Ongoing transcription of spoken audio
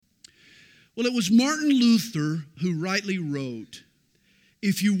Well, it was Martin Luther who rightly wrote,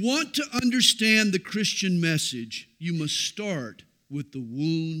 "If you want to understand the Christian message, you must start with the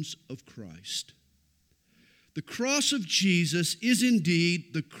wounds of Christ." The cross of Jesus is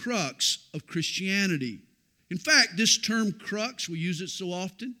indeed the crux of Christianity. In fact, this term crux, we use it so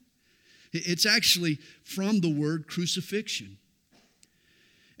often, it's actually from the word crucifixion.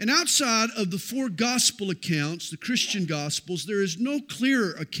 And outside of the four gospel accounts, the Christian gospels, there is no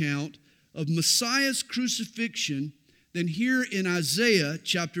clearer account of Messiah's crucifixion than here in Isaiah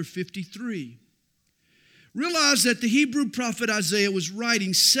chapter 53. Realize that the Hebrew prophet Isaiah was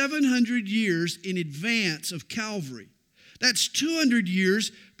writing 700 years in advance of Calvary. That's 200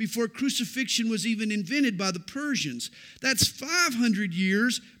 years before crucifixion was even invented by the Persians. That's 500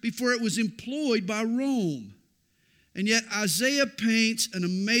 years before it was employed by Rome. And yet Isaiah paints an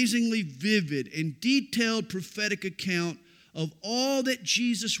amazingly vivid and detailed prophetic account of all that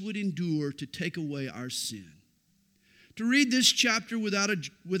Jesus would endure to take away our sin. To read this chapter with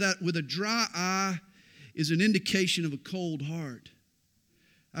a dry eye is an indication of a cold heart.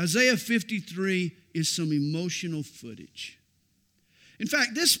 Isaiah 53 is some emotional footage. In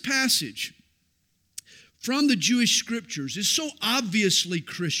fact, this passage from the Jewish scriptures is so obviously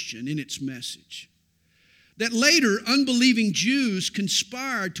Christian in its message that later unbelieving Jews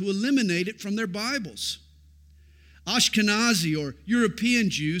conspired to eliminate it from their Bibles. Ashkenazi or European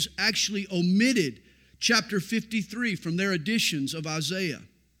Jews actually omitted chapter 53 from their editions of Isaiah.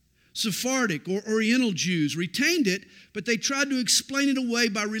 Sephardic or Oriental Jews retained it, but they tried to explain it away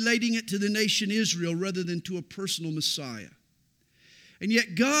by relating it to the nation Israel rather than to a personal Messiah. And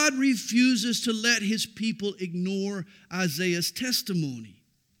yet God refuses to let his people ignore Isaiah's testimony.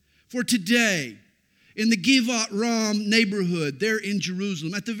 For today, in the Givat Ram neighborhood there in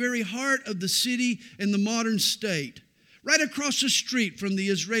Jerusalem, at the very heart of the city and the modern state, right across the street from the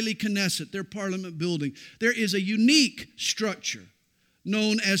Israeli Knesset, their parliament building, there is a unique structure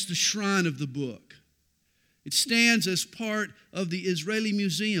known as the Shrine of the Book. It stands as part of the Israeli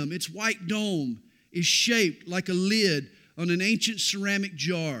Museum. Its white dome is shaped like a lid on an ancient ceramic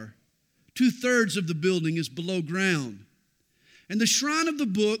jar. 2/3 of the building is below ground. And the Shrine of the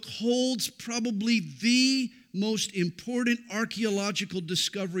Book holds probably the most important archaeological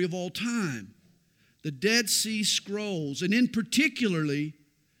discovery of all time, the Dead Sea Scrolls, and in particularly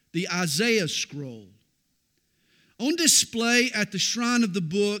the Isaiah Scroll. On display at the Shrine of the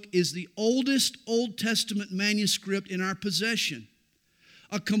Book is the oldest Old Testament manuscript in our possession,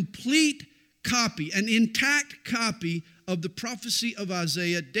 a complete copy, an intact copy of the prophecy of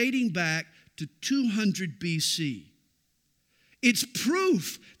Isaiah dating back to 200 BC. It's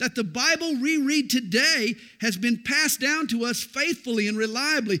proof that the Bible we read today has been passed down to us faithfully and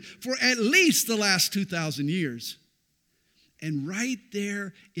reliably for at least the last 2,000 years. And right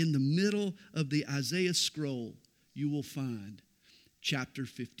there in the middle of the Isaiah scroll, you will find chapter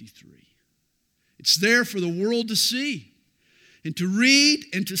 53. It's there for the world to see and to read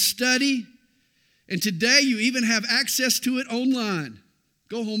and to study. And today you even have access to it online.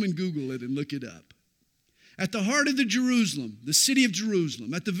 Go home and Google it and look it up. At the heart of the city of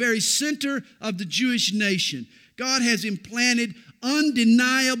Jerusalem, at the very center of the Jewish nation, God has implanted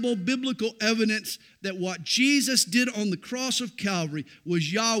undeniable biblical evidence that what Jesus did on the cross of Calvary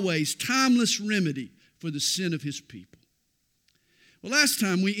was Yahweh's timeless remedy for the sin of his people. Well, last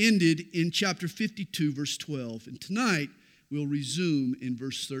time we ended in chapter 52, verse 12, and tonight we'll resume in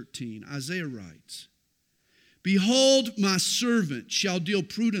verse 13. Isaiah writes, "Behold, my servant shall deal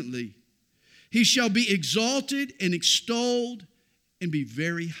prudently. He shall be exalted and extolled and be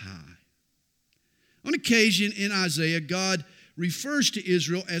very high." On occasion in Isaiah, God refers to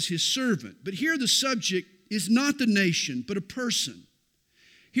Israel as his servant, but here the subject is not the nation, but a person.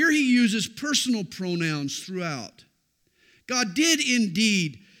 Here he uses personal pronouns throughout. God did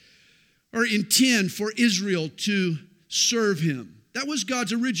indeed or intend for Israel to serve him. That was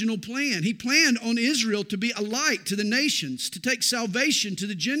God's original plan. He planned on Israel to be a light to the nations, to take salvation to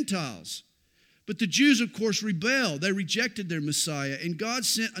the Gentiles. But the Jews, of course, rebelled. They rejected their Messiah, and God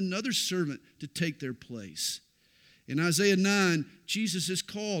sent another servant to take their place. In Isaiah 9, Jesus is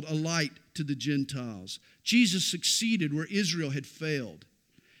called a light to the Gentiles. Jesus succeeded where Israel had failed.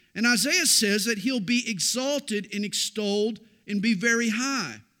 And Isaiah says that he'll be exalted and extolled and be very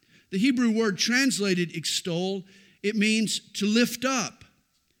high. The Hebrew word translated extol, it means to lift up.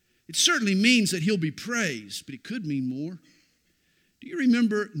 It certainly means that he'll be praised, but it could mean more. Do you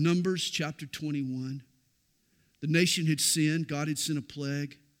remember Numbers chapter 21? The nation had sinned. God had sent a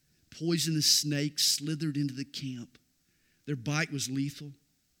plague. Poisonous snakes slithered into the camp. Their bite was lethal.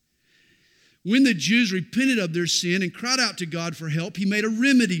 When the Jews repented of their sin and cried out to God for help, he made a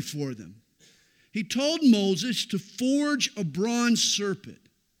remedy for them. He told Moses to forge a bronze serpent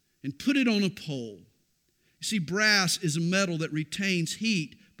and put it on a pole. You see, brass is a metal that retains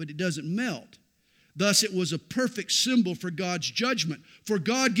heat, but it doesn't melt. Thus, it was a perfect symbol for God's judgment. For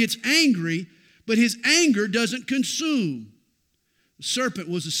God gets angry, but his anger doesn't consume. The serpent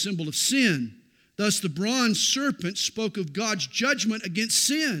was a symbol of sin. Thus, the bronze serpent spoke of God's judgment against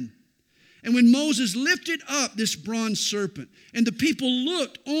sin. And when Moses lifted up this bronze serpent, and the people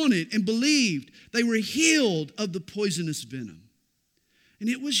looked on it and believed, they were healed of the poisonous venom. And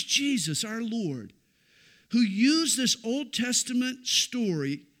it was Jesus, our Lord, who used this Old Testament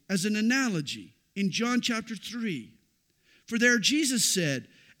story as an analogy in John chapter 3. For there Jesus said,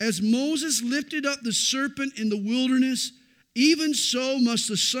 "As Moses lifted up the serpent in the wilderness, even so must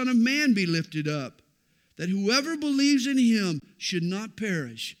the Son of Man be lifted up, that whoever believes in him should not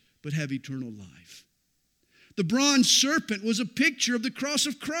perish, but have eternal life." The bronze serpent was a picture of the cross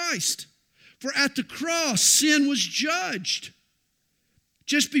of Christ. For at the cross, sin was judged.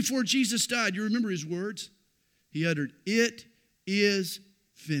 Just before Jesus died, you remember his words? He uttered, "It is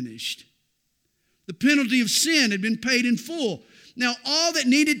finished." The penalty of sin had been paid in full. Now, all that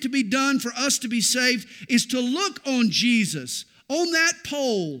needed to be done for us to be saved is to look on Jesus, on that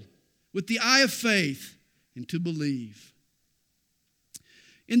pole, with the eye of faith, and to believe.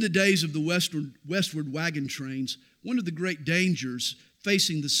 In the days of the westward wagon trains, one of the great dangers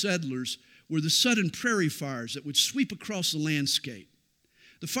facing the settlers were the sudden prairie fires that would sweep across the landscape.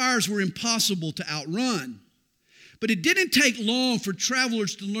 The fires were impossible to outrun. But it didn't take long for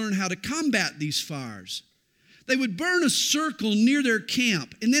travelers to learn how to combat these fires. They would burn a circle near their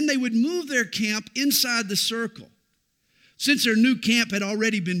camp, and then they would move their camp inside the circle. Since their new camp had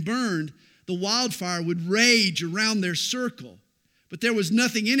already been burned, the wildfire would rage around their circle. But there was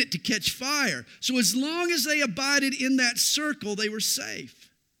nothing in it to catch fire. So as long as they abided in that circle, they were safe.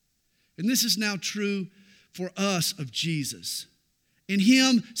 And this is now true for us of Jesus. In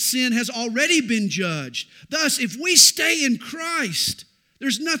him, sin has already been judged. Thus, if we stay in Christ,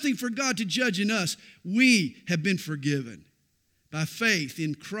 there's nothing for God to judge in us. We have been forgiven. By faith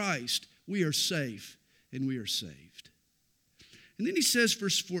in Christ, we are safe and we are saved. And then he says,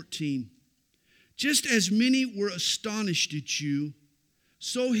 verse 14, "Just as many were astonished at you,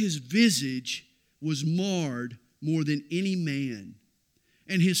 so his visage was marred more than any man,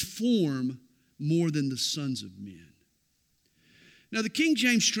 and his form more than the sons of men." Now, the King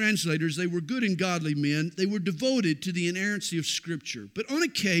James translators, they were good and godly men. They were devoted to the inerrancy of Scripture. But on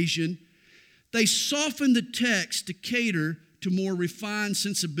occasion, they softened the text to cater to more refined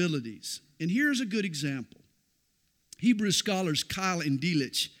sensibilities. And here's a good example. Hebrew scholars Keil and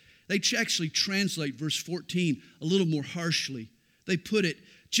Delitzsch, they actually translate verse 14 a little more harshly. They put it,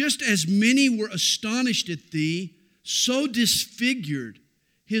 "Just as many were astonished at thee, so disfigured,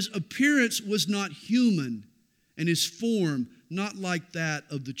 his appearance was not human, and his form not like that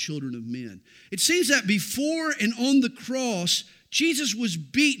of the children of men." It seems that before and on the cross, Jesus was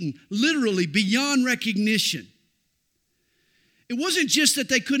beaten literally beyond recognition. It wasn't just that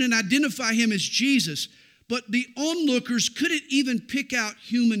they couldn't identify him as Jesus, but the onlookers couldn't even pick out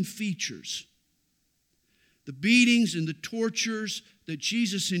human features. The beatings and the tortures that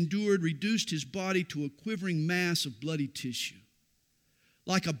Jesus endured reduced his body to a quivering mass of bloody tissue,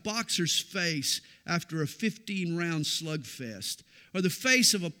 like a boxer's face after a 15-round slugfest, or the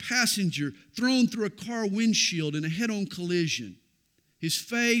face of a passenger thrown through a car windshield in a head-on collision. His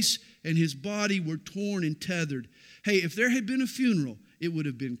face and his body were torn and tethered. Hey, if there had been a funeral, it would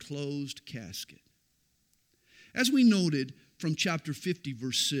have been closed casket. As we noted from chapter 50,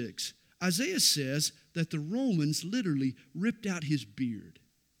 verse 6, Isaiah says that the Romans literally ripped out his beard.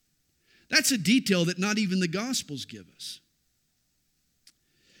 That's a detail that not even the Gospels give us.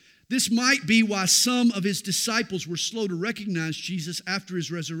 This might be why some of his disciples were slow to recognize Jesus after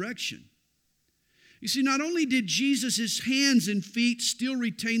his resurrection. You see, not only did Jesus' hands and feet still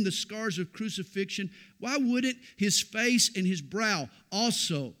retain the scars of crucifixion, why wouldn't his face and his brow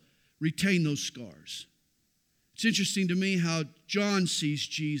also retain those scars? It's interesting to me how John sees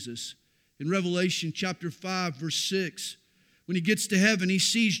Jesus. In Revelation chapter 5, verse 6, when he gets to heaven, he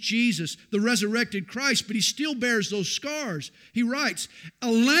sees Jesus, the resurrected Christ, but he still bears those scars. He writes,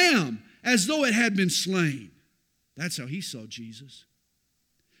 "A lamb as though it had been slain." That's how he saw Jesus.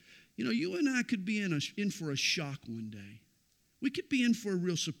 You know, you and I could be in for a shock one day. We could be in for a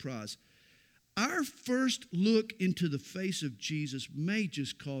real surprise. Our first look into the face of Jesus may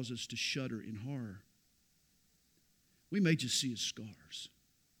just cause us to shudder in horror. We may just see his scars.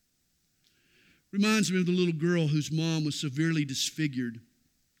 Reminds me of the little girl whose mom was severely disfigured.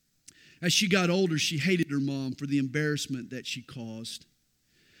 As she got older, she hated her mom for the embarrassment that she caused.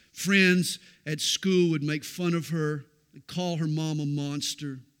 Friends at school would make fun of her, they'd call her mom a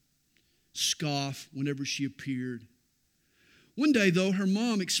monster, scoff whenever she appeared. One day, though, her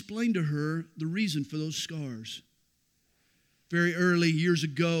mom explained to her the reason for those scars. Very early, years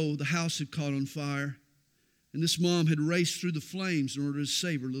ago, the house had caught on fire, and this mom had raced through the flames in order to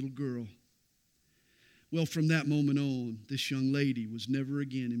save her little girl. Well, from that moment on, this young lady was never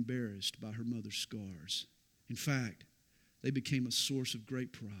again embarrassed by her mother's scars. In fact, they became a source of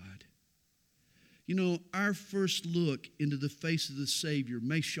great pride. You know, our first look into the face of the Savior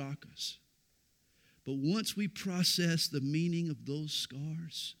may shock us. But once we process the meaning of those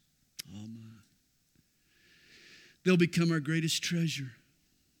scars, oh my, they'll become our greatest treasure.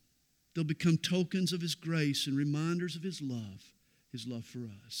 They'll become tokens of His grace and reminders of His love for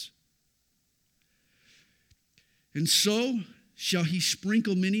us. And so shall He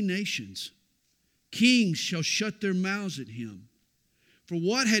sprinkle many nations. Kings shall shut their mouths at Him. For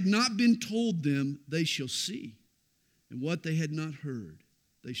what had not been told them, they shall see. And what they had not heard,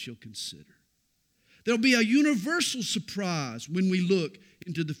 they shall consider. There'll be a universal surprise when we look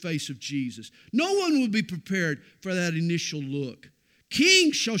into the face of Jesus. No one will be prepared for that initial look.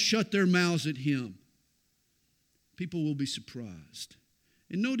 Kings shall shut their mouths at Him. People will be surprised.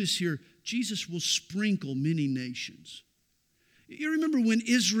 And notice here, Jesus will sprinkle many nations. You remember when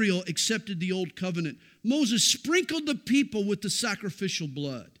Israel accepted the old covenant, Moses sprinkled the people with the sacrificial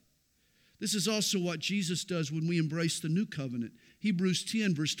blood. This is also what Jesus does when we embrace the new covenant. Hebrews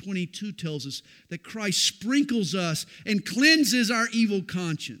 10 verse 22 tells us that Christ sprinkles us and cleanses our evil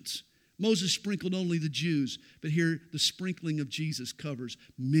conscience. Moses sprinkled only the Jews, but here the sprinkling of Jesus covers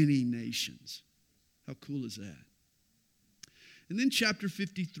many nations. How cool is that? And then chapter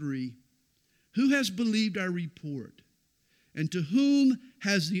 53, who has believed our report? And to whom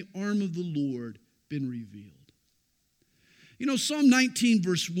has the arm of the Lord been revealed? You know, Psalm 19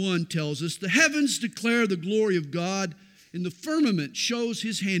 verse 1 tells us, the heavens declare the glory of God, and the firmament shows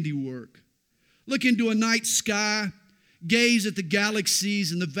His handiwork. Look into a night sky, gaze at the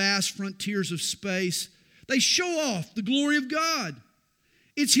galaxies and the vast frontiers of space. They show off the glory of God.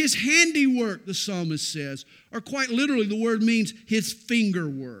 It's His handiwork, the psalmist says, or quite literally the word means His finger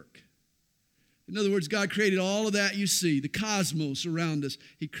work. In other words, God created all of that you see, the cosmos around us.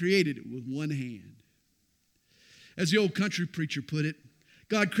 He created it with one hand. As the old country preacher put it,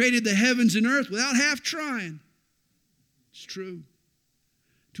 God created the heavens and earth without half trying. It's true.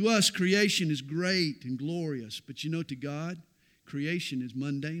 To us, creation is great and glorious, but you know, to God, creation is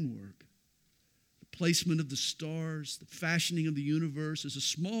mundane work. The placement of the stars, the fashioning of the universe is a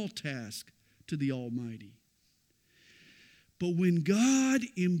small task to the Almighty. But when God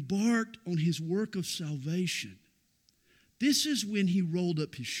embarked on His work of salvation, this is when He rolled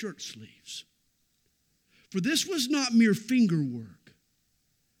up His shirt sleeves. For this was not mere finger work,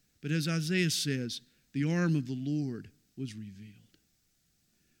 but as Isaiah says, the arm of the Lord was revealed.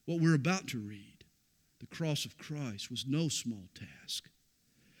 What we're about to read, the cross of Christ, was no small task.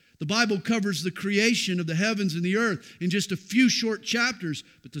 The Bible covers the creation of the heavens and the earth in just a few short chapters,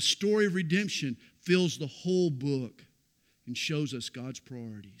 but the story of redemption fills the whole book and shows us God's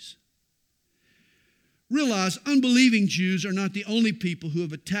priorities. Realize unbelieving Jews are not the only people who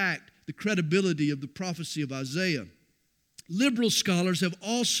have attacked the credibility of the prophecy of Isaiah. Liberal scholars have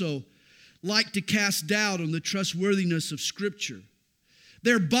also liked to cast doubt on the trustworthiness of Scripture.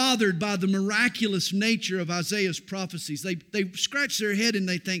 They're bothered by the miraculous nature of Isaiah's prophecies. They scratch their head and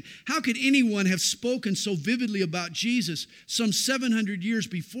they think, how could anyone have spoken so vividly about Jesus some 700 years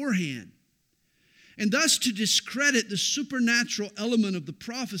beforehand? And thus, to discredit the supernatural element of the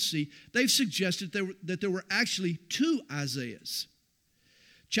prophecy, they've suggested that there were actually two Isaiahs.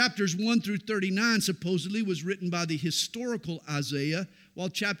 Chapters 1 through 39 supposedly was written by the historical Isaiah, while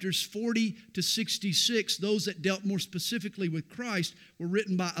chapters 40 to 66, those that dealt more specifically with Christ, were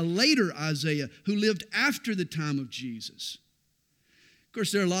written by a later Isaiah who lived after the time of Jesus. Of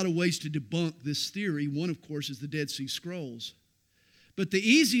course, there are a lot of ways to debunk this theory. One, of course, is the Dead Sea Scrolls. But the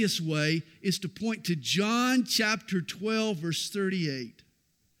easiest way is to point to John chapter 12, verse 38.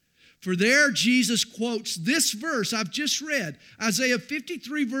 For there Jesus quotes this verse I've just read, Isaiah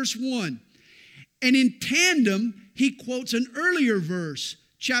 53, verse 1. And in tandem, he quotes an earlier verse,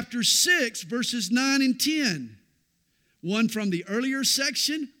 chapter 6, verses 9 and 10. One from the earlier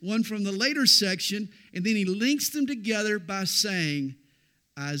section, one from the later section, and then he links them together by saying,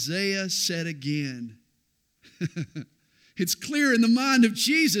 Isaiah said again. It's clear in the mind of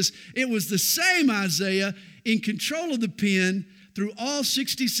Jesus, it was the same Isaiah in control of the pen through all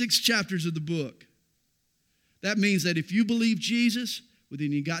 66 chapters of the book. That means that if you believe Jesus, well,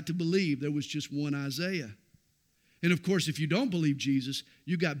 then you got to believe there was just one Isaiah. And of course, if you don't believe Jesus,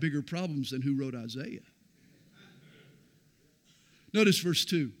 you got bigger problems than who wrote Isaiah. Notice verse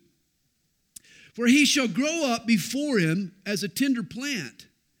 2. For he shall grow up before him as a tender plant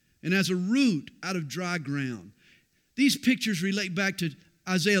and as a root out of dry ground. These pictures relate back to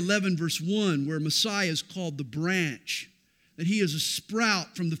Isaiah 11 verse 1, where Messiah is called the branch, that he is a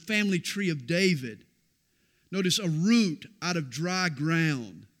sprout from the family tree of David. Notice a root out of dry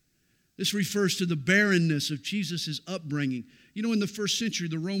ground. This refers to the barrenness of Jesus' upbringing. You know, in the first century,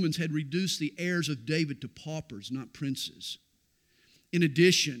 the Romans had reduced the heirs of David to paupers, not princes. In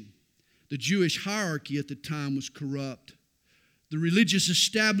addition, the Jewish hierarchy at the time was corrupt. The religious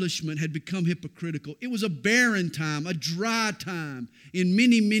establishment had become hypocritical. It was a barren time, a dry time in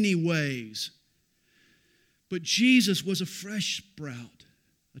many, many ways. But Jesus was a fresh sprout,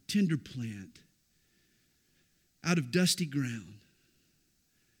 a tender plant out of dusty ground.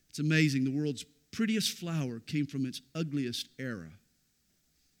 It's amazing. The world's prettiest flower came from its ugliest era.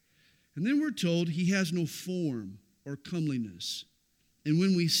 And then we're told he has no form or comeliness. And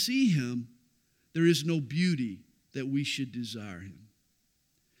when we see him, there is no beauty that we should desire him.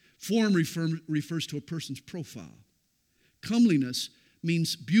 Form refers to a person's profile. Comeliness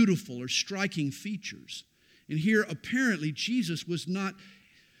means beautiful or striking features. And here, apparently, Jesus was not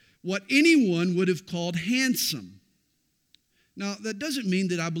what anyone would have called handsome. Now, that doesn't mean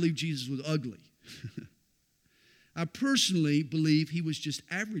that I believe Jesus was ugly. I personally believe he was just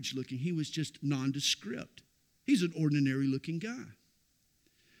average looking. He was just nondescript. He's an ordinary looking guy.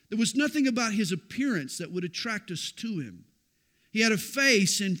 There was nothing about his appearance that would attract us to him. He had a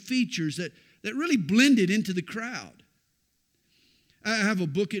face and features that really blended into the crowd. I have a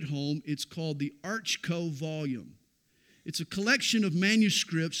book at home. It's called the Archco Volume. It's a collection of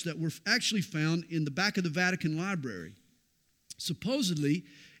manuscripts that were actually found in the back of the Vatican Library. Supposedly,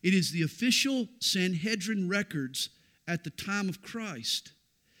 it is the official Sanhedrin records at the time of Christ.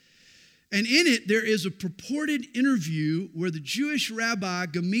 And in it, there is a purported interview where the Jewish rabbi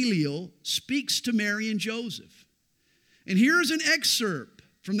Gamaliel speaks to Mary and Joseph. And here is an excerpt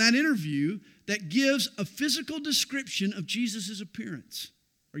from that interview that gives a physical description of Jesus' appearance.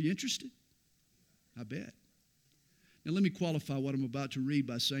 Are you interested? I bet. Now, let me qualify what I'm about to read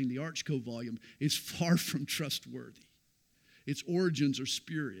by saying the Archco volume is far from trustworthy. Its origins are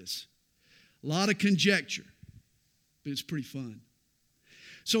spurious. A lot of conjecture, but it's pretty fun.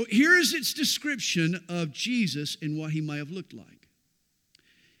 So here is its description of Jesus and what he may have looked like.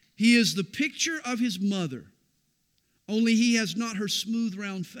 He is the picture of his mother, only he has not her smooth,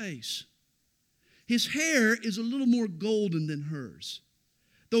 round face. His hair is a little more golden than hers,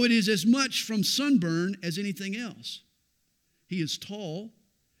 though it is as much from sunburn as anything else. He is tall,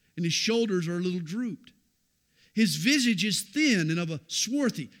 and his shoulders are a little drooped. His visage is thin and of a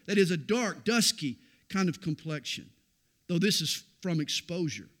swarthy, that is a dark, dusky kind of complexion, though this is from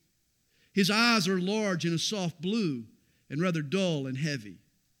exposure. His eyes are large and a soft blue and rather dull and heavy.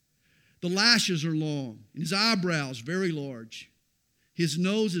 The lashes are long and his eyebrows very large. His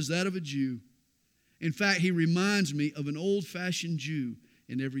nose is that of a Jew. In fact, he reminds me of an old-fashioned Jew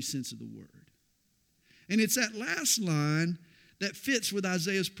in every sense of the word. And it's that last line that fits with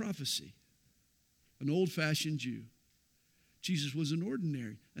Isaiah's prophecy. An old-fashioned Jew. Jesus was an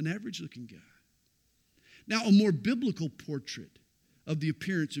ordinary, an average-looking guy. Now, a more biblical portrait of the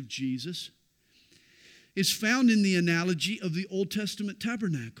appearance of Jesus is found in the analogy of the Old Testament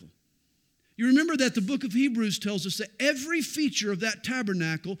tabernacle. You remember that the book of Hebrews tells us that every feature of that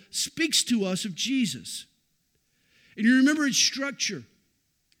tabernacle speaks to us of Jesus. And you remember its structure.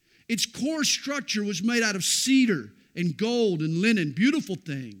 Its core structure was made out of cedar and gold and linen, beautiful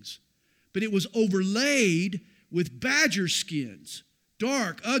things. But it was overlaid with badger skins,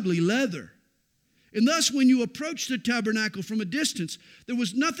 dark, ugly leather. And thus, when you approached the tabernacle from a distance, there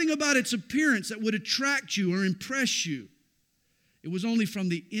was nothing about its appearance that would attract you or impress you. It was only from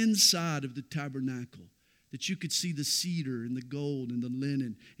the inside of the tabernacle that you could see the cedar and the gold and the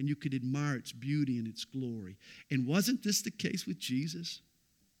linen, and you could admire its beauty and its glory. And wasn't this the case with Jesus?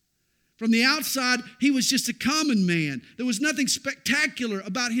 From the outside, he was just a common man. There was nothing spectacular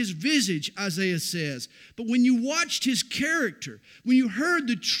about his visage, Isaiah says. But when you watched his character, when you heard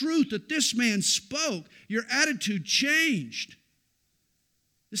the truth that this man spoke, your attitude changed.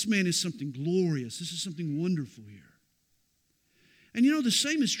 This man is something glorious. This is something wonderful here. And you know, the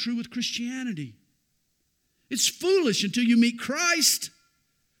same is true with Christianity. It's foolish until you meet Christ.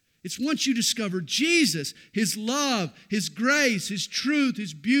 It's once you discover Jesus, his love, his grace, his truth,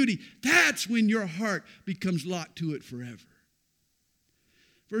 his beauty, that's when your heart becomes locked to it forever.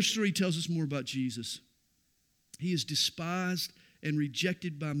 Verse 3 tells us more about Jesus. He is despised and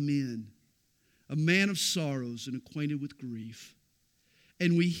rejected by men, a man of sorrows and acquainted with grief.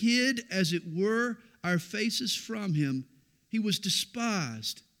 And we hid, as it were, our faces from him. He was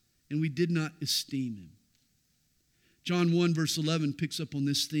despised, and we did not esteem him. John 1, verse 11 picks up on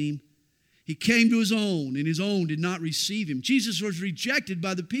this theme. He came to his own, and his own did not receive him. Jesus was rejected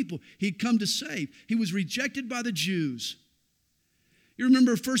by the people he'd come to save. He was rejected by the Jews. You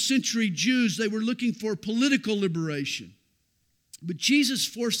remember first century Jews, they were looking for political liberation. But Jesus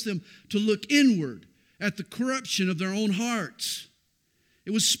forced them to look inward at the corruption of their own hearts.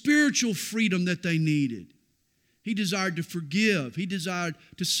 It was spiritual freedom that they needed. He desired to forgive. He desired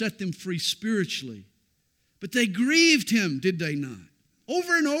to set them free spiritually. But they grieved him, did they not?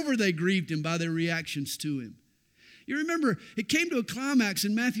 Over and over they grieved him by their reactions to him. You remember, it came to a climax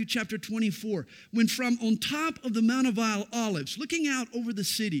in Matthew chapter 24 when from on top of the Mount of Olives, looking out over the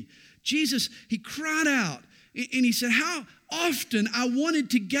city, Jesus, he cried out and he said, how often I wanted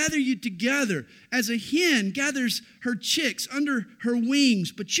to gather you together as a hen gathers her chicks under her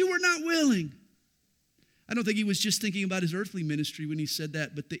wings, but you were not willing. I don't think he was just thinking about his earthly ministry when he said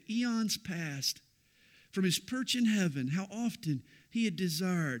that, but the eons passed. From his perch in heaven, how often he had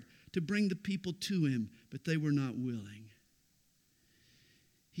desired to bring the people to him, but they were not willing.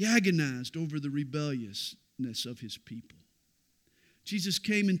 He agonized over the rebelliousness of his people. Jesus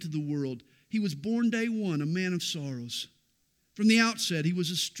came into the world. He was born day one, a man of sorrows. From the outset, he was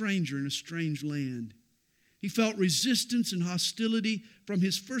a stranger in a strange land. He felt resistance and hostility from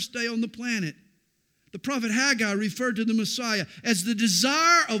his first day on the planet. The prophet Haggai referred to the Messiah as the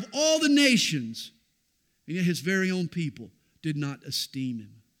desire of all the nations. And yet his very own people did not esteem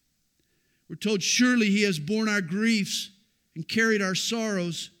him. We're told, surely he has borne our griefs and carried our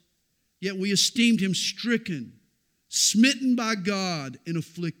sorrows, yet we esteemed him stricken, smitten by God, and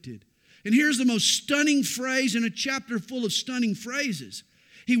afflicted. And here's the most stunning phrase in a chapter full of stunning phrases.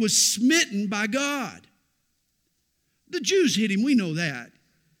 He was smitten by God. The Jews hit him, we know that.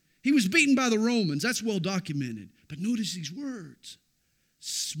 He was beaten by the Romans, that's well documented. But notice these words,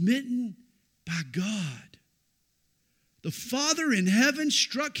 smitten by God. The Father in heaven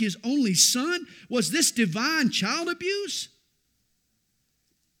struck his only Son. Was this divine child abuse?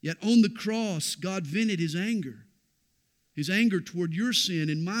 Yet on the cross, God vented his anger toward your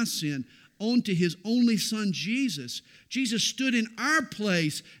sin and my sin, onto his only Son, Jesus. Jesus stood in our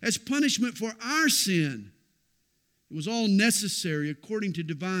place as punishment for our sin. It was all necessary according to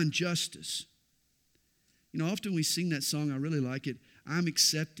divine justice. You know, often we sing that song, I really like it, I'm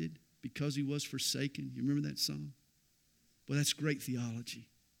accepted because he was forsaken. You remember that song? Well, that's great theology.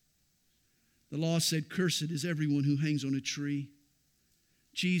 The law said, cursed is everyone who hangs on a tree.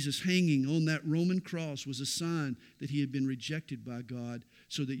 Jesus hanging on that Roman cross was a sign that he had been rejected by God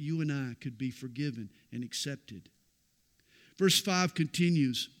so that you and I could be forgiven and accepted. Verse 5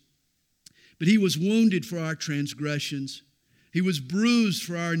 continues, but he was wounded for our transgressions. He was bruised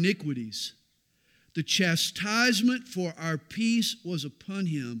for our iniquities. The chastisement for our peace was upon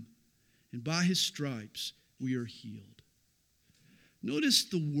him, and by his stripes we are healed. Notice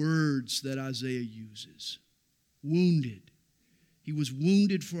the words that Isaiah uses. Wounded. He was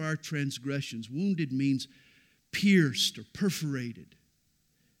wounded for our transgressions. Wounded means pierced or perforated.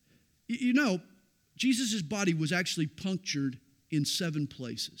 You know, Jesus' body was actually punctured in 7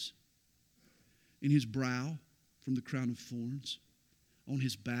 places. In his brow, from the crown of thorns. On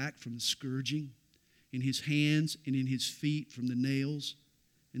his back, from the scourging. In his hands and in his feet, from the nails.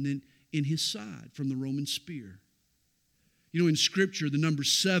 And then in his side, from the Roman spear. You know, in Scripture, the number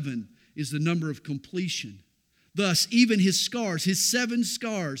 7 is the number of completion. Thus, even his scars, his 7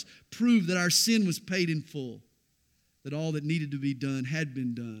 scars, prove that our sin was paid in full. That all that needed to be done had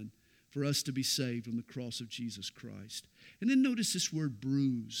been done for us to be saved on the cross of Jesus Christ. And then notice this word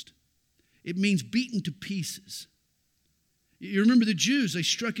bruised. It means beaten to pieces. You remember the Jews, they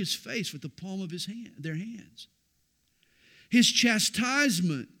struck his face with the palm of their hands. His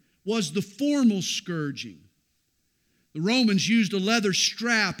chastisement was the formal scourging. The Romans used a leather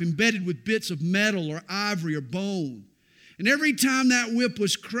strap embedded with bits of metal or ivory or bone. And every time that whip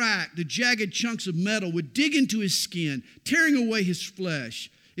was cracked, the jagged chunks of metal would dig into his skin, tearing away his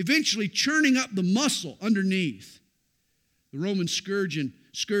flesh, eventually churning up the muscle underneath. The Roman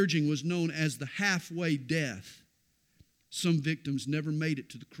scourging was known as the halfway death. Some victims never made it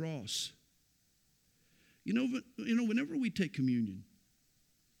to the cross. You know, whenever we take communion,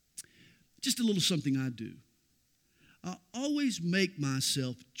 just a little something I do. I always make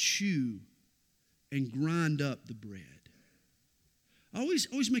myself chew and grind up the bread. I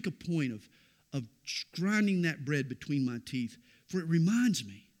always make a point of grinding that bread between my teeth, for it reminds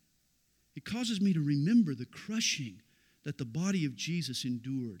me. It causes me to remember the crushing that the body of Jesus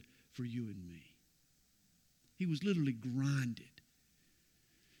endured for you and me. He was literally grinded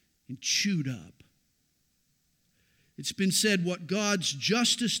and chewed up. It's been said, what God's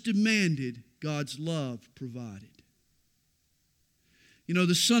justice demanded, God's love provided. You know,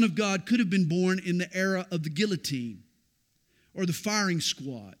 the Son of God could have been born in the era of the guillotine or the firing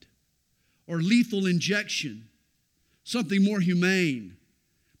squad or lethal injection, something more humane.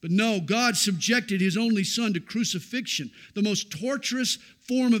 But no, God subjected His only Son to crucifixion, the most torturous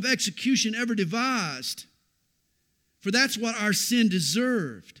form of execution ever devised. For that's what our sin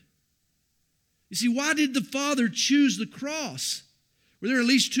deserved. You see, why did the Father choose the cross? Well, there are at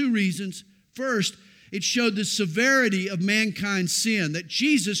least two reasons. First, it showed the severity of mankind's sin, that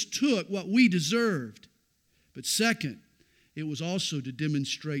Jesus took what we deserved. But second, it was also to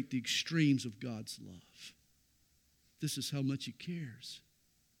demonstrate the extremes of God's love. This is how much He cares.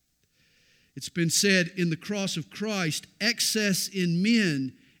 It's been said, in the cross of Christ, excess in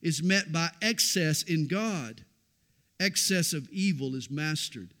men is met by excess in God. Excess of evil is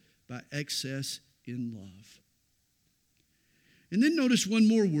mastered by excess in love. And then notice one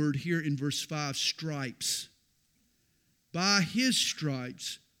more word here in verse 5, stripes. By His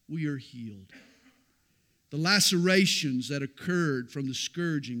stripes we are healed. The lacerations that occurred from the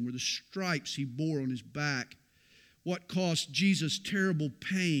scourging were the stripes He bore on His back. What caused Jesus terrible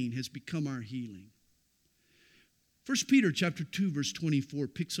pain has become our healing. 1 Peter chapter 2, verse 24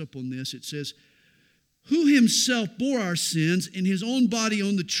 picks up on this. It says, who Himself bore our sins in His own body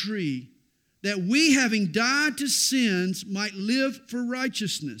on the tree, that we, having died to sins, might live for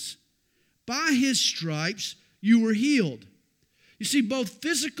righteousness. By His stripes you were healed. You see, both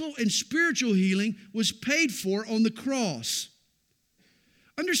physical and spiritual healing was paid for on the cross.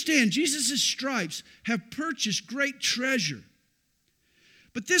 Understand, Jesus' stripes have purchased great treasure.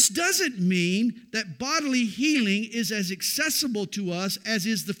 But this doesn't mean that bodily healing is as accessible to us as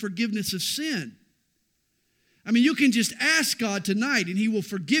is the forgiveness of sin. I mean, you can just ask God tonight and He will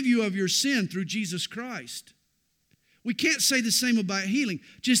forgive you of your sin through Jesus Christ. We can't say the same about healing.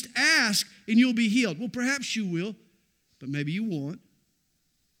 Just ask and you'll be healed. Well, perhaps you will, but maybe you won't.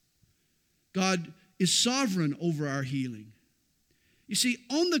 God is sovereign over our healing. You see,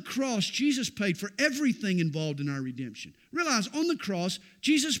 on the cross, Jesus paid for everything involved in our redemption. Realize, on the cross,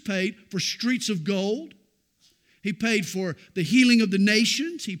 Jesus paid for streets of gold. He paid for the healing of the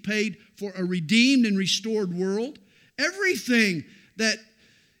nations. He paid for a redeemed and restored world. Everything that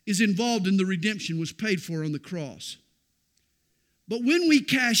is involved in the redemption was paid for on the cross. But when we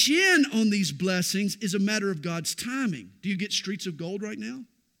cash in on these blessings is a matter of God's timing. Do you get streets of gold right now?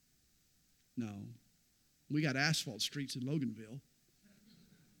 No. We got asphalt streets in Loganville.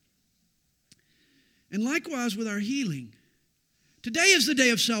 And likewise with our healing. Today is the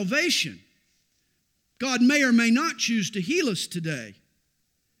day of salvation. God may or may not choose to heal us today.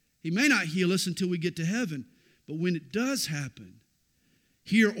 He may not heal us until we get to heaven. But when it does happen,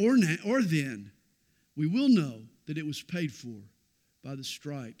 here or then, we will know that it was paid for by the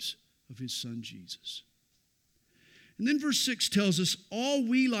stripes of His Son Jesus. And then verse 6 tells us, all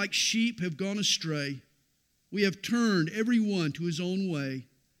we like sheep have gone astray. We have turned every one to his own way,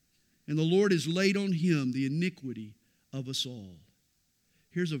 and the Lord has laid on Him the iniquity of us all.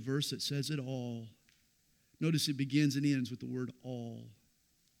 Here's a verse that says it all. Notice it begins and ends with the word all.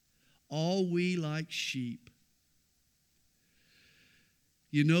 All we like sheep.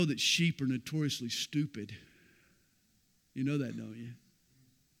 You know that sheep are notoriously stupid. You know that, don't you?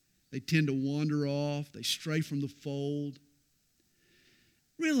 They tend to wander off. They stray from the fold.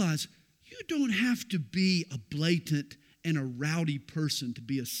 Realize, you don't have to be a blatant and a rowdy person to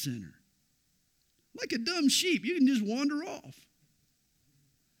be a sinner. Like a dumb sheep, you can just wander off.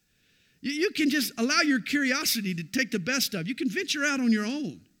 You can just allow your curiosity to take the best of. You can venture out on your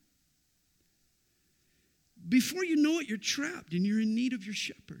own. Before you know it, you're trapped and you're in need of your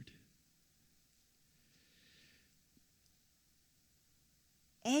shepherd.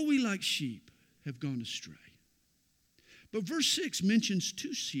 All we like sheep have gone astray. But verse 6 mentions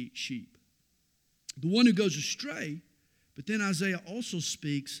two sheep. The one who goes astray, but then Isaiah also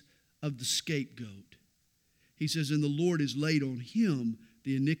speaks of the scapegoat. He says, and the Lord has laid on Him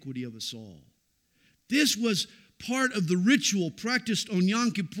the iniquity of us all. This was part of the ritual practiced on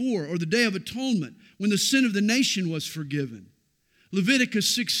Yom Kippur, or the Day of Atonement, when the sin of the nation was forgiven.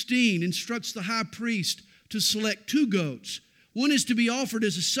 Leviticus 16 instructs the high priest to select two goats. One is to be offered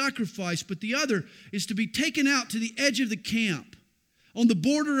as a sacrifice, but the other is to be taken out to the edge of the camp, on the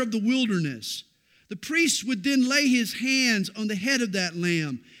border of the wilderness. The priest would then lay his hands on the head of that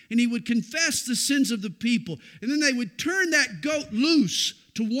lamb, and he would confess the sins of the people. And then they would turn that goat loose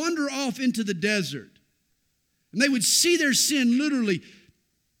to wander off into the desert. And they would see their sin literally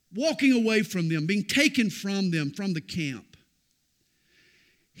walking away from them, being taken from them, from the camp.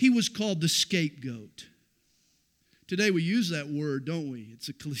 He was called the scapegoat. Today we use that word, don't we? It's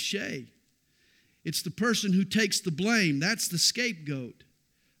a cliche. It's the person who takes the blame. That's the scapegoat.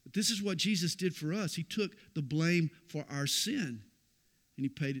 But this is what Jesus did for us. He took the blame for our sin, and he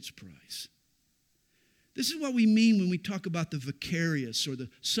paid its price. This is what we mean when we talk about the vicarious or the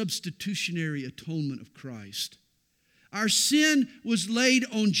substitutionary atonement of Christ. Our sin was laid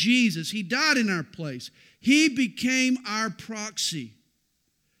on Jesus. He died in our place. He became our proxy.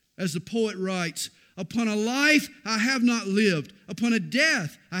 As the poet writes, upon a life I have not lived, upon a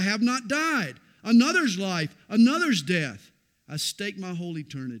death I have not died. Another's life, another's death. I stake my whole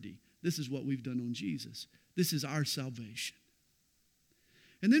eternity. This is what we've done on Jesus. This is our salvation.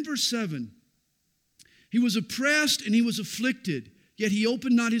 And then verse 7. He was oppressed and he was afflicted, yet he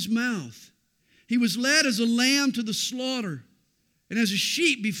opened not his mouth. He was led as a lamb to the slaughter, and as a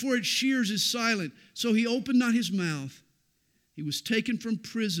sheep before its shears is silent, so he opened not his mouth. He was taken from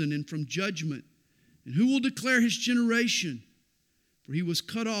prison and from judgment. And who will declare his generation? For he was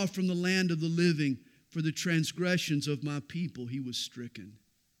cut off from the land of the living. For the transgressions of my people he was stricken.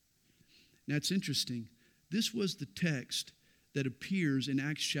 Now it's interesting. This was the text that appears in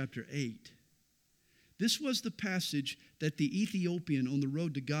Acts chapter 8. This was the passage that the Ethiopian on the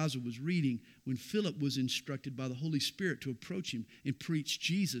road to Gaza was reading when Philip was instructed by the Holy Spirit to approach him and preach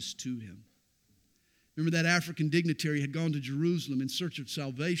Jesus to him. Remember, that African dignitary had gone to Jerusalem in search of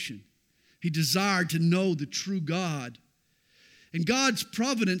salvation. He desired to know the true God. And God's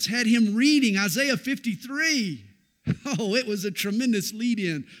providence had him reading Isaiah 53. Oh, it was a tremendous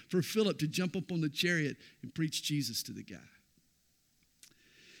lead-in for Philip to jump up on the chariot and preach Jesus to the guy.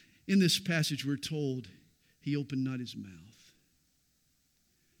 In this passage, we're told he opened not his mouth.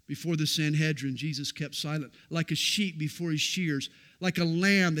 Before the Sanhedrin, Jesus kept silent, like a sheep before his shears, like a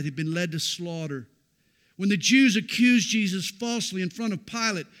lamb that had been led to slaughter. When the Jews accused Jesus falsely in front of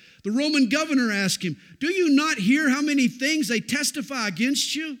Pilate, the Roman governor asked him, "Do you not hear how many things they testify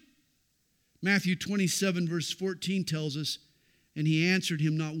against you?" Matthew 27 verse 14 tells us, and he answered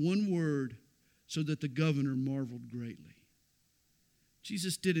him not one word, so that the governor marveled greatly.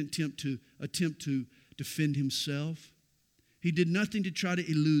 Jesus didn't attempt to defend himself. He did nothing to try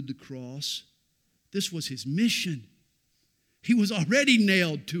to elude the cross. This was his mission. He was already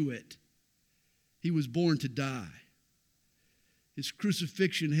nailed to it. He was born to die. His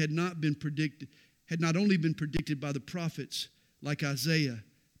crucifixion had not only been predicted by the prophets like Isaiah,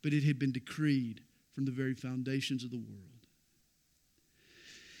 but it had been decreed from the very foundations of the world.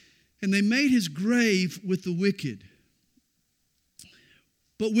 And they made his grave with the wicked,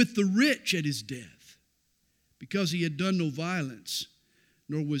 but with the rich at his death, because he had done no violence,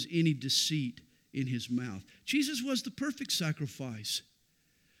 nor was any deceit in his mouth. Jesus was the perfect sacrifice.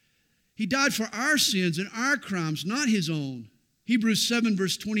 He died for our sins and our crimes, not his own. Hebrews 7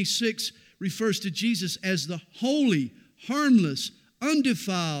 verse 26 refers to Jesus as the holy, harmless,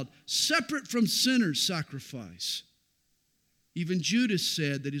 undefiled, separate from sinners sacrifice. Even Judas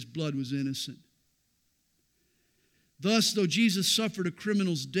said that his blood was innocent. Thus, though Jesus suffered a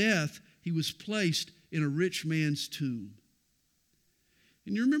criminal's death, he was placed in a rich man's tomb.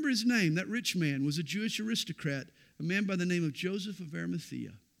 And you remember his name. That rich man was a Jewish aristocrat, a man by the name of Joseph of Arimathea.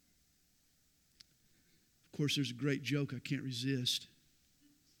 Of course, there's a great joke I can't resist.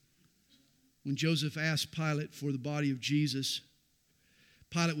 When Joseph asked Pilate for the body of Jesus,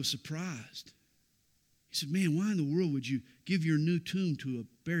 Pilate was surprised. He said, "Man, why in the world would you give your new tomb to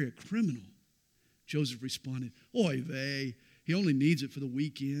bury a criminal?" Joseph responded, "Oy vey, he only needs it for the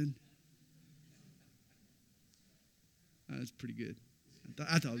weekend." That's pretty good.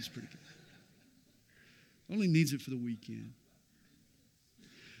 I thought it was pretty good. Only needs it for the weekend.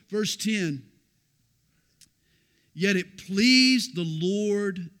 Verse 10, yet it pleased the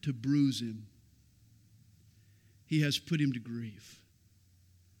Lord to bruise him. He has put him to grief.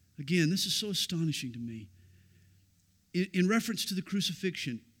 Again, this is so astonishing to me. In reference to the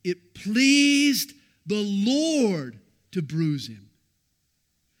crucifixion, it pleased the Lord to bruise him.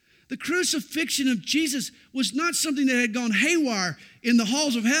 The crucifixion of Jesus was not something that had gone haywire in the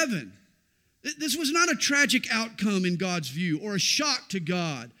halls of heaven. This was not a tragic outcome in God's view, or a shock to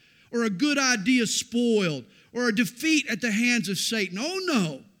God, or a good idea spoiled, or a defeat at the hands of Satan. Oh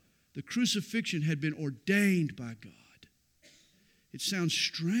no, the crucifixion had been ordained by God. It sounds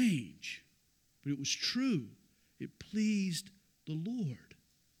strange, but it was true. It pleased the Lord.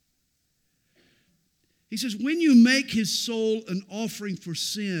 He says, when you make his soul an offering for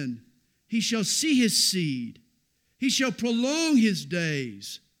sin, he shall see his seed. He shall prolong his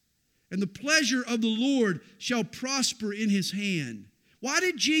days, and the pleasure of the Lord shall prosper in his hand. Why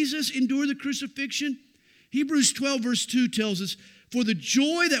did Jesus endure the crucifixion? Hebrews 12 verse 2 tells us, for the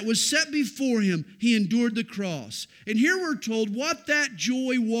joy that was set before him, he endured the cross. And here we're told what that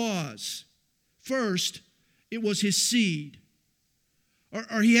joy was. First, it was his seed.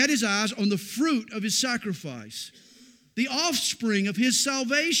 Or he had his eyes on the fruit of his sacrifice, the offspring of his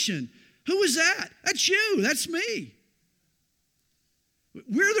salvation. Who is that? That's you. That's me.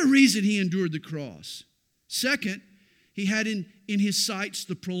 We're the reason he endured the cross. Second, he had in his sights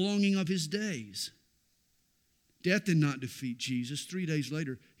the prolonging of his days. Death did not defeat Jesus. 3 days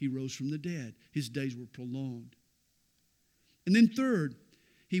later, he rose from the dead. His days were prolonged. And then third,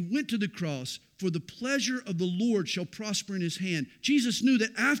 he went to the cross, for the pleasure of the Lord shall prosper in his hand. Jesus knew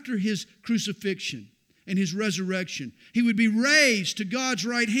that after his crucifixion and his resurrection, he would be raised to God's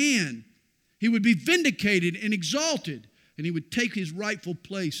right hand. He would be vindicated and exalted, and he would take his rightful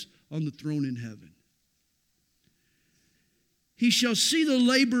place on the throne in heaven. He shall see the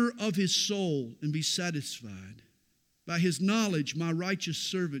labor of his soul and be satisfied. By his knowledge, my righteous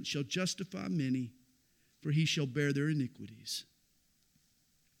servant shall justify many, for he shall bear their iniquities.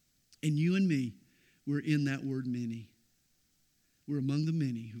 And you and me, we're in that word many. We're among the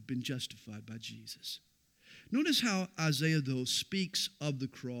many who've been justified by Jesus. Notice how Isaiah, though, speaks of the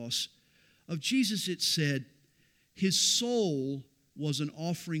cross. Of Jesus, it said, his soul was an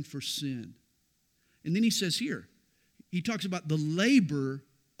offering for sin. And then he says here, he talks about the labor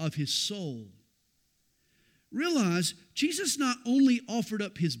of his soul. Realize, Jesus not only offered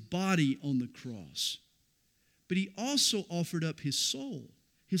up his body on the cross, but he also offered up his soul.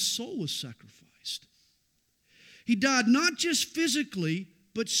 His soul was sacrificed. He died not just physically,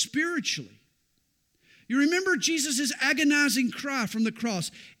 but spiritually. You remember Jesus' agonizing cry from the cross,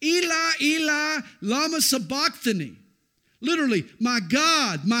 Eli, Eli, lama sabachthani. Literally, my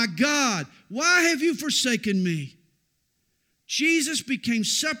God, why have you forsaken me? Jesus became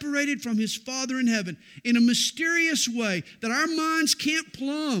separated from his Father in heaven in a mysterious way that our minds can't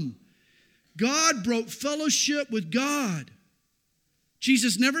plumb. God broke fellowship with God.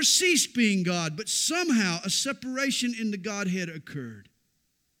 Jesus never ceased being God, but somehow a separation in the Godhead occurred.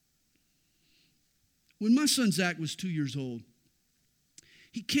 When my son Zach was 2 years old,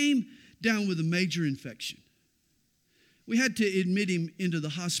 he came down with a major infection. We had to admit him into the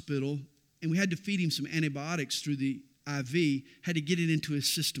hospital, and we had to feed him some antibiotics through the IV, had to get it into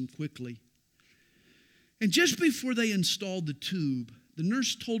his system quickly. And just before they installed the tube, the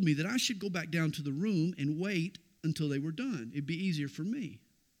nurse told me that I should go back down to the room and wait until they were done. It'd be easier for me.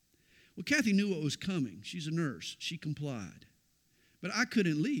 Well, Kathy knew what was coming. She's a nurse. She complied. But I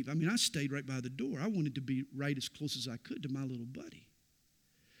couldn't leave. I stayed right by the door. I wanted to be right as close as I could to my little buddy.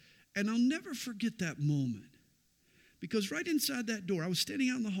 And I'll never forget that moment. Because right inside that door, I was standing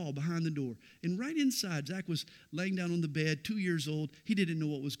out in the hall behind the door, and right inside, Zach was laying down on the bed, 2 years old. He didn't know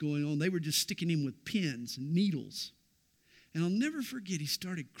what was going on. They were just sticking him with pins and needles. And I'll never forget, he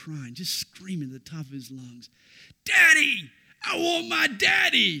started crying, just screaming at the top of his lungs, Daddy, I want my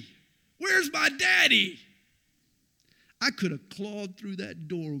daddy. Where's my daddy? I could have clawed through that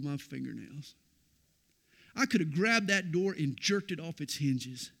door with my fingernails. I could have grabbed that door and jerked it off its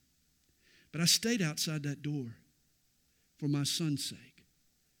hinges. But I stayed outside that door for my son's sake,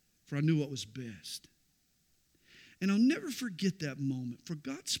 for I knew what was best. And I'll never forget that moment, for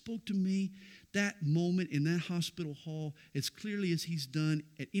God spoke to me that moment in that hospital hall as clearly as he's done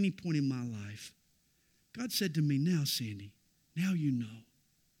at any point in my life. God said to me, now, Sandy, now you know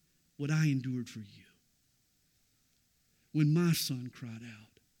what I endured for you. When my son cried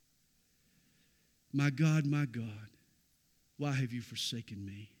out, my God, why have you forsaken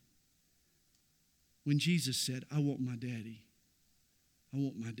me? When Jesus said, I want my daddy. I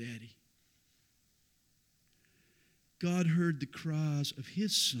want my daddy. God heard the cries of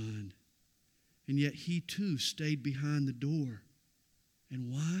his son, and yet he too stayed behind the door.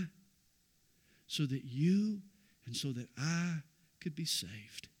 And why? So that you and so that I could be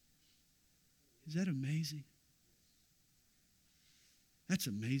saved. Is that amazing? That's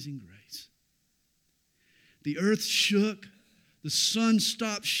amazing grace. The earth shook. The sun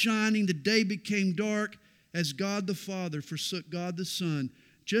stopped shining. The day became dark as God the Father forsook God the Son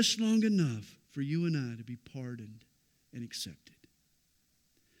just long enough for you and I to be pardoned and accepted.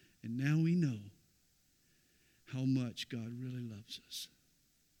 And now we know how much God really loves us.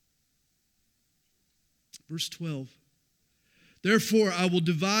 Verse 12. Therefore I will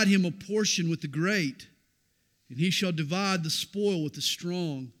divide him a portion with the great, and he shall divide the spoil with the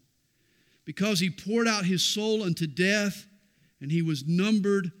strong, because he poured out his soul unto death, and he was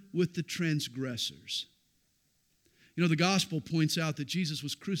numbered with the transgressors. You know, the gospel points out that Jesus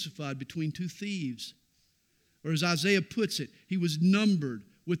was crucified between two thieves, Or as Isaiah puts it, he was numbered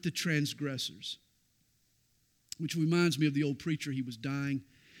with the transgressors. Which reminds me of the old preacher. He was dying.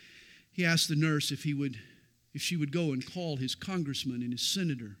 He asked the nurse if she would go and call his congressman and his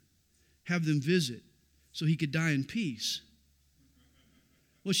senator, have them visit so he could die in peace.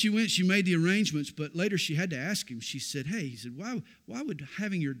 Well, she went, she made the arrangements, but later she had to ask him. She said, he said, why would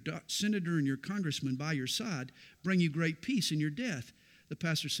having your senator and your congressman by your side bring you great peace in your death? The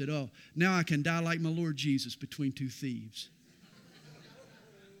pastor said, now I can die like my Lord Jesus between two thieves.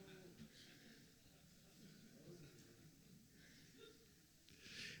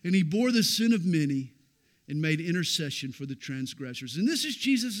 And he bore the sin of many and made intercession for the transgressors. And this is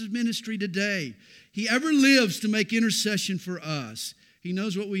Jesus' ministry today. He ever lives to make intercession for us. He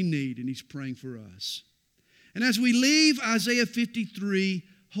knows what we need, and he's praying for us. And as we leave Isaiah 53,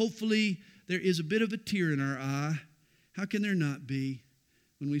 hopefully there is a bit of a tear in our eye. How can there not be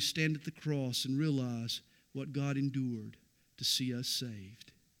when we stand at the cross and realize what God endured to see us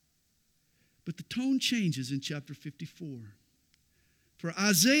saved? But the tone changes in chapter 54. For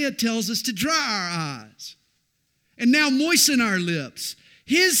Isaiah tells us to dry our eyes and now moisten our lips.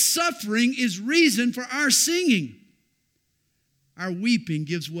 His suffering is reason for our singing. Our weeping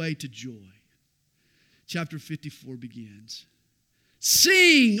gives way to joy. Chapter 54 begins.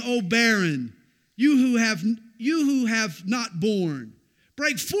 Sing, O barren, you who have not borne.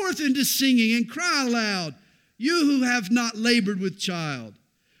 Break forth into singing and cry aloud, you who have not labored with child.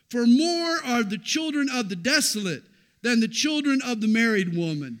 For more are the children of the desolate than the children of the married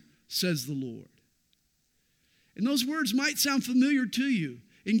woman, says the Lord. And those words might sound familiar to you.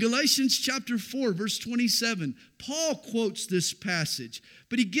 In Galatians chapter 4, verse 27, Paul quotes this passage,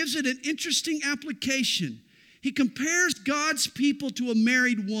 but he gives it an interesting application. He compares God's people to a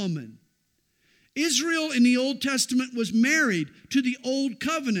married woman. Israel in the Old Testament was married to the Old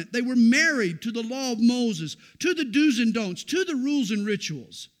Covenant. They were married to the law of Moses, to the do's and don'ts, to the rules and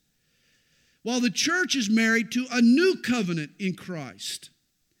rituals. While the church is married to a new covenant in Christ.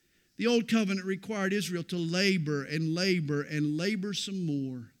 The old covenant required Israel to labor and labor and labor some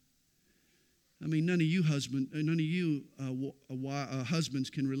more. I mean, none of you husbands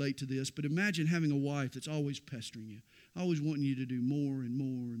can relate to this, but imagine having a wife that's always pestering you, always wanting you to do more and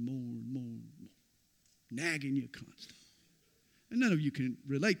more and more and more and more, nagging you constantly. And none of you can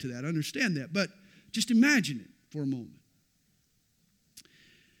relate to that, understand that, but just imagine it for a moment.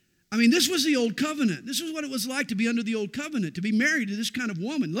 I mean, this was the old covenant. This was what it was like to be under the old covenant, to be married to this kind of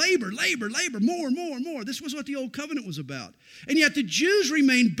woman. Labor, labor, labor, more and more and more. This was what the old covenant was about. And yet the Jews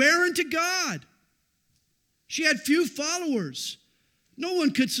remained barren to God. She had few followers. No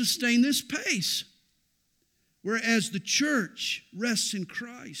one could sustain this pace. Whereas the church rests in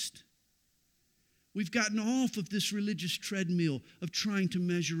Christ. We've gotten off of this religious treadmill of trying to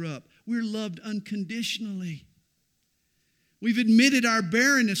measure up. We're loved unconditionally. We've admitted our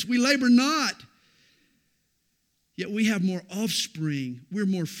barrenness. We labor not. Yet we have more offspring. We're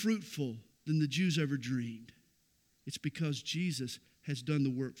more fruitful than the Jews ever dreamed. It's because Jesus has done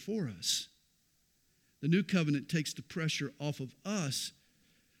the work for us. The new covenant takes the pressure off of us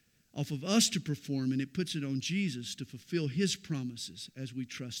to perform, and it puts it on Jesus to fulfill his promises as we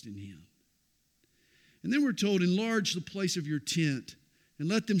trust in him. And then we're told, enlarge the place of your tent and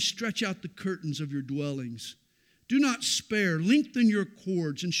let them stretch out the curtains of your dwellings. Do not spare, lengthen your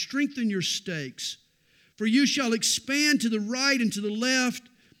cords and strengthen your stakes. For you shall expand to the right and to the left,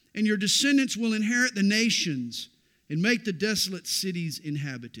 and your descendants will inherit the nations and make the desolate cities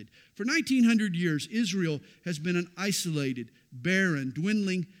inhabited. For 1900 years, Israel has been an isolated, barren,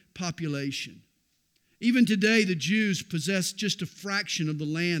 dwindling population. Even today, the Jews possess just a fraction of the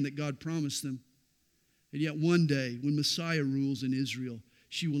land that God promised them. And yet one day, when Messiah rules in Israel,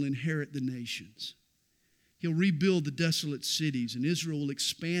 she will inherit the nations. He'll rebuild the desolate cities, and Israel will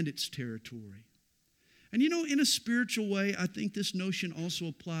expand its territory. And you know, in a spiritual way, I think this notion also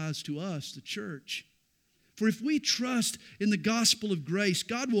applies to us, the church. For if we trust in the gospel of grace,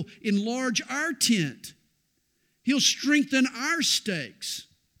 God will enlarge our tent. He'll strengthen our stakes.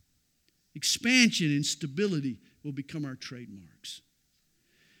 Expansion and stability will become our trademarks.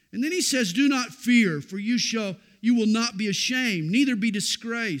 And then he says, do not fear, for you will not be ashamed, neither be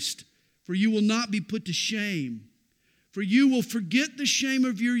disgraced. For you will not be put to shame. For you will forget the shame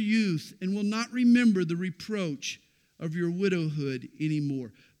of your youth and will not remember the reproach of your widowhood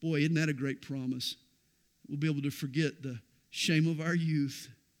anymore. Boy, isn't that a great promise? We'll be able to forget the shame of our youth.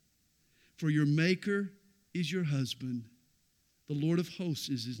 For your Maker is your husband. The Lord of hosts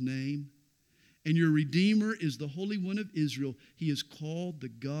is his name. And your Redeemer is the Holy One of Israel. He is called the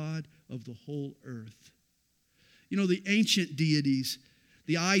God of the whole earth. You know, the ancient deities,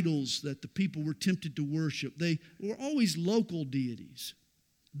 the idols that the people were tempted to worship, they were always local deities.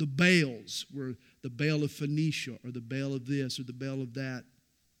 The Baals were the Baal of Phoenicia, or the Baal of this, or the Baal of that.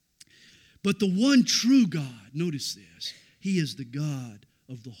 But the one true God, notice this, He is the God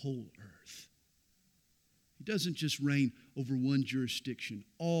of the whole earth. He doesn't just reign over one jurisdiction.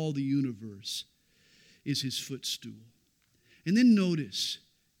 All the universe is His footstool. And then notice,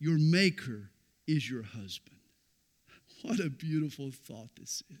 your Maker is your husband. What a beautiful thought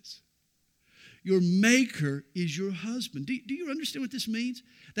this is. Your Maker is your husband. Do you understand what this means?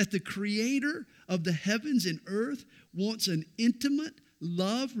 That the Creator of the heavens and earth wants an intimate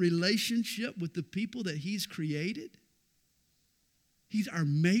love relationship with the people that He's created. He's our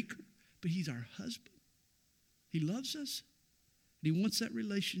Maker, but He's our husband. He loves us, and He wants that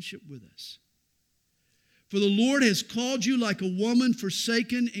relationship with us. For the Lord has called you like a woman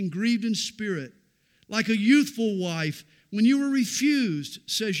forsaken and grieved in spirit, like a youthful wife when you were refused,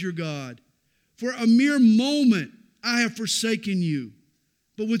 says your God. For a mere moment I have forsaken you,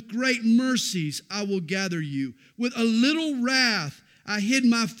 but with great mercies I will gather you. With a little wrath I hid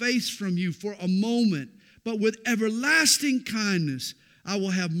my face from you for a moment, but with everlasting kindness I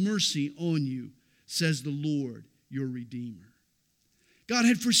will have mercy on you, says the Lord, your Redeemer. God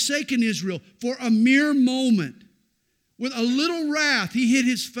had forsaken Israel for a mere moment. With a little wrath, He hid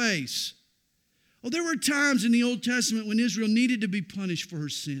His face. Oh, there were times in the Old Testament when Israel needed to be punished for her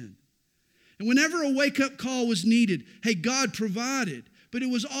sin. And whenever a wake-up call was needed, hey, God provided. But it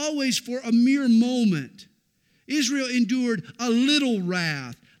was always for a mere moment. Israel endured a little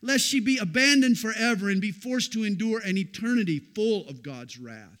wrath, lest she be abandoned forever and be forced to endure an eternity full of God's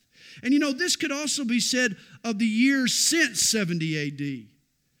wrath. And this could also be said of the years since 70 A.D.,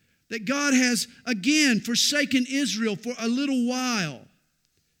 that God has again forsaken Israel for a little while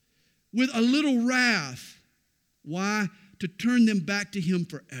with a little wrath. Why? To turn them back to Him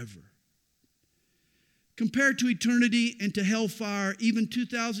forever. Compared to eternity and to hellfire, even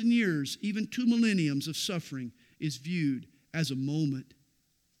 2,000 years, even 2 millenniums of suffering is viewed as a moment.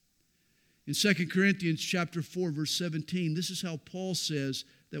 In 2 Corinthians chapter 4, verse 17, this is how Paul says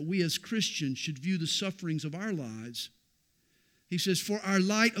that we as Christians should view the sufferings of our lives. He says, for our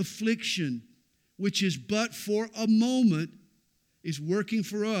light affliction, which is but for a moment, is working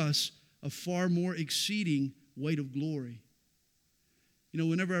for us a far more exceeding weight of glory.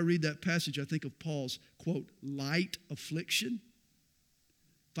 Whenever I read that passage, I think of Paul's, quote, light affliction.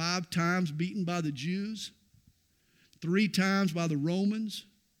 5 times beaten by the Jews, 3 times by the Romans,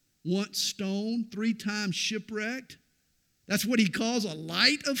 once stoned, 3 times shipwrecked. That's what he calls a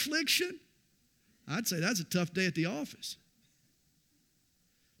light affliction? I'd say that's a tough day at the office.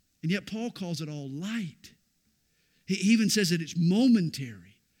 And yet Paul calls it all light. He even says that it's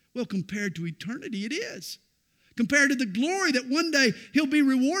momentary. Well, compared to eternity, it is. Compared to the glory that one day he'll be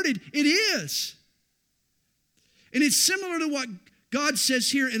rewarded, it is. And it's similar to what God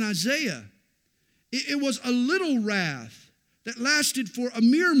says here in Isaiah. It was a little wrath that lasted for a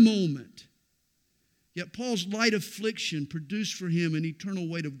mere moment. Yet Paul's light affliction produced for him an eternal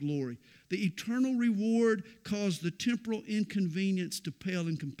weight of glory. The eternal reward caused the temporal inconvenience to pale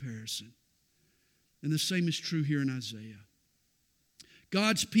in comparison. And the same is true here in Isaiah.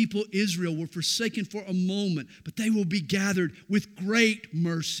 God's people, Israel, were forsaken for a moment, but they will be gathered with great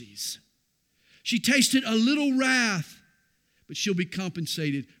mercies. She tasted a little wrath, but she'll be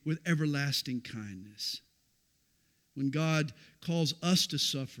compensated with everlasting kindness. When God calls us to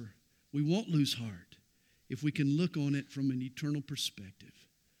suffer, we won't lose heart if we can look on it from an eternal perspective.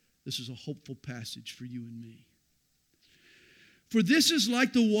 This is a hopeful passage for you and me. For this is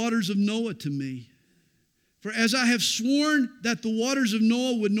like the waters of Noah to me. For as I have sworn that the waters of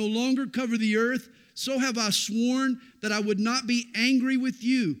Noah would no longer cover the earth, so have I sworn that I would not be angry with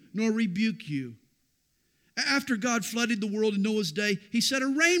you, nor rebuke you. After God flooded the world in Noah's day, He set a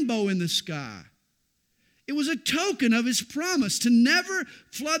rainbow in the sky. It was a token of His promise to never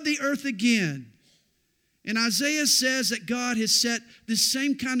flood the earth again. And Isaiah says that God has set this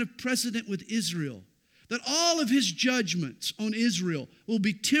same kind of precedent with Israel, that all of His judgments on Israel will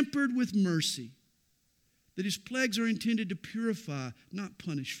be tempered with mercy, that His plagues are intended to purify, not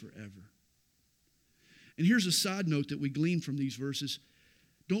punish forever. And here's a side note that we glean from these verses.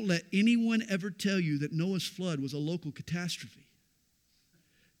 Don't let anyone ever tell you that Noah's flood was a local catastrophe.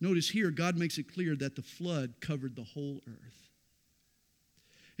 Notice here, God makes it clear that the flood covered the whole earth.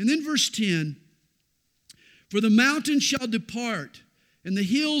 And then verse 10, for the mountains shall depart, and the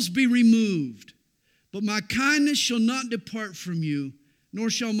hills be removed, but my kindness shall not depart from you, nor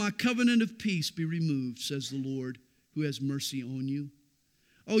shall my covenant of peace be removed, says the Lord, who has mercy on you.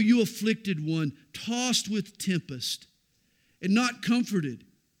 O you afflicted one, tossed with tempest, and not comforted.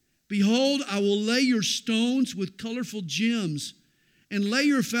 Behold, I will lay your stones with colorful gems and lay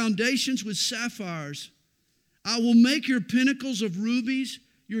your foundations with sapphires. I will make your pinnacles of rubies,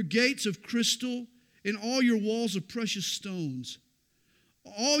 your gates of crystal, and all your walls of precious stones.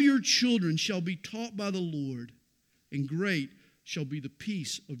 All your children shall be taught by the Lord, and great shall be the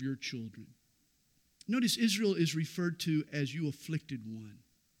peace of your children. Notice Israel is referred to as you afflicted one.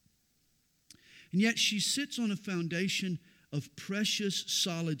 And yet she sits on a foundation of precious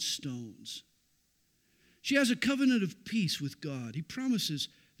solid stones. She has a covenant of peace with God. He promises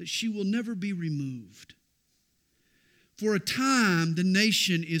that she will never be removed. For a time, the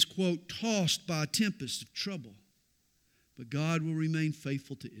nation is, quote, tossed by a tempest of trouble. But God will remain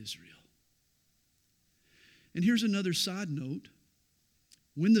faithful to Israel. And here's another side note.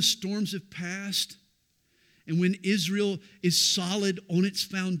 When the storms have passed, and when Israel is solid on its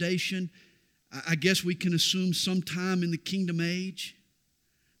foundation, I guess we can assume sometime in the kingdom age,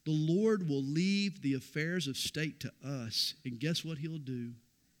 the Lord will leave the affairs of state to us. And guess what He'll do?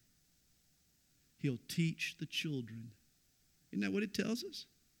 He'll teach the children. Isn't that what it tells us?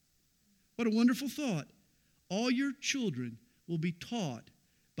 What a wonderful thought. All your children will be taught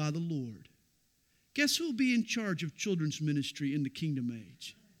by the Lord. Guess who will be in charge of children's ministry in the kingdom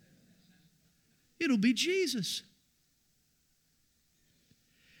age? It'll be Jesus.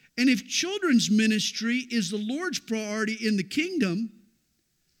 And if children's ministry is the Lord's priority in the kingdom,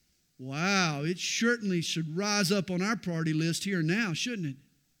 wow, it certainly should rise up on our priority list here and now, shouldn't it?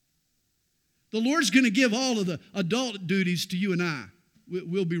 The Lord's going to give all of the adult duties to you and I.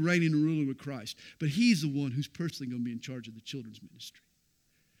 We'll be reigning and ruling with Christ. But He's the one who's personally going to be in charge of the children's ministry.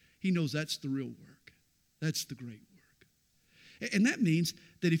 He knows that's the real work. That's the great work. And that means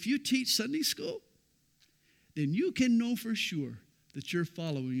that if you teach Sunday school, then you can know for sure that you're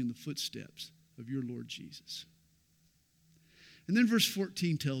following in the footsteps of your Lord Jesus. And then verse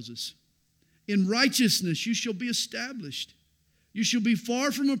 14 tells us, in righteousness you shall be established. You shall be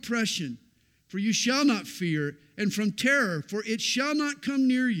far from oppression, for you shall not fear, and from terror, for it shall not come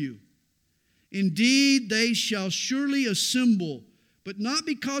near you. Indeed, they shall surely assemble, but not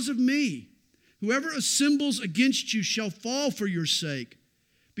because of me. Whoever assembles against you shall fall for your sake.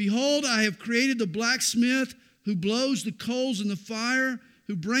 Behold, I have created the blacksmith who blows the coals in the fire,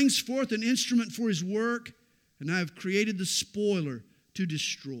 who brings forth an instrument for his work, and I have created the spoiler to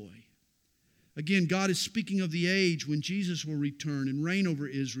destroy. Again, God is speaking of the age when Jesus will return and reign over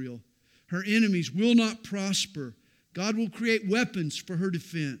Israel. Her enemies will not prosper. God will create weapons for her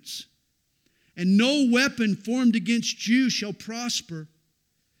defense. And no weapon formed against you shall prosper.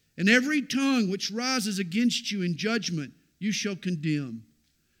 And every tongue which rises against you in judgment you shall condemn.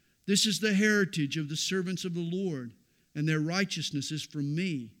 This is the heritage of the servants of the Lord, and their righteousness is from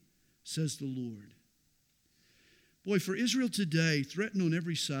me, says the Lord. Boy, for Israel today, threatened on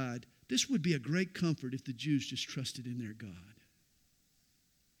every side, this would be a great comfort if the Jews just trusted in their God.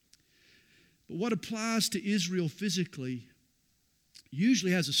 But what applies to Israel physically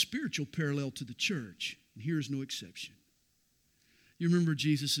usually has a spiritual parallel to the church, and here is no exception. You remember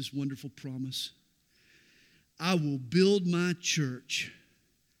Jesus' wonderful promise? I will build my church,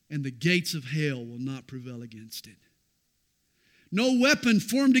 and the gates of hell will not prevail against it. No weapon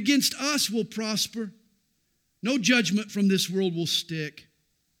formed against us will prosper. No judgment from this world will stick.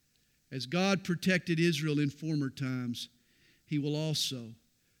 As God protected Israel in former times, He will also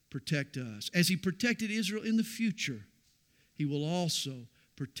protect us. As He protected Israel in the future, He will also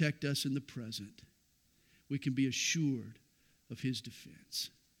protect us in the present. We can be assured of His defense.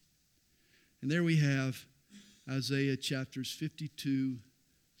 And there we have Isaiah chapters 52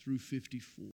 through 54.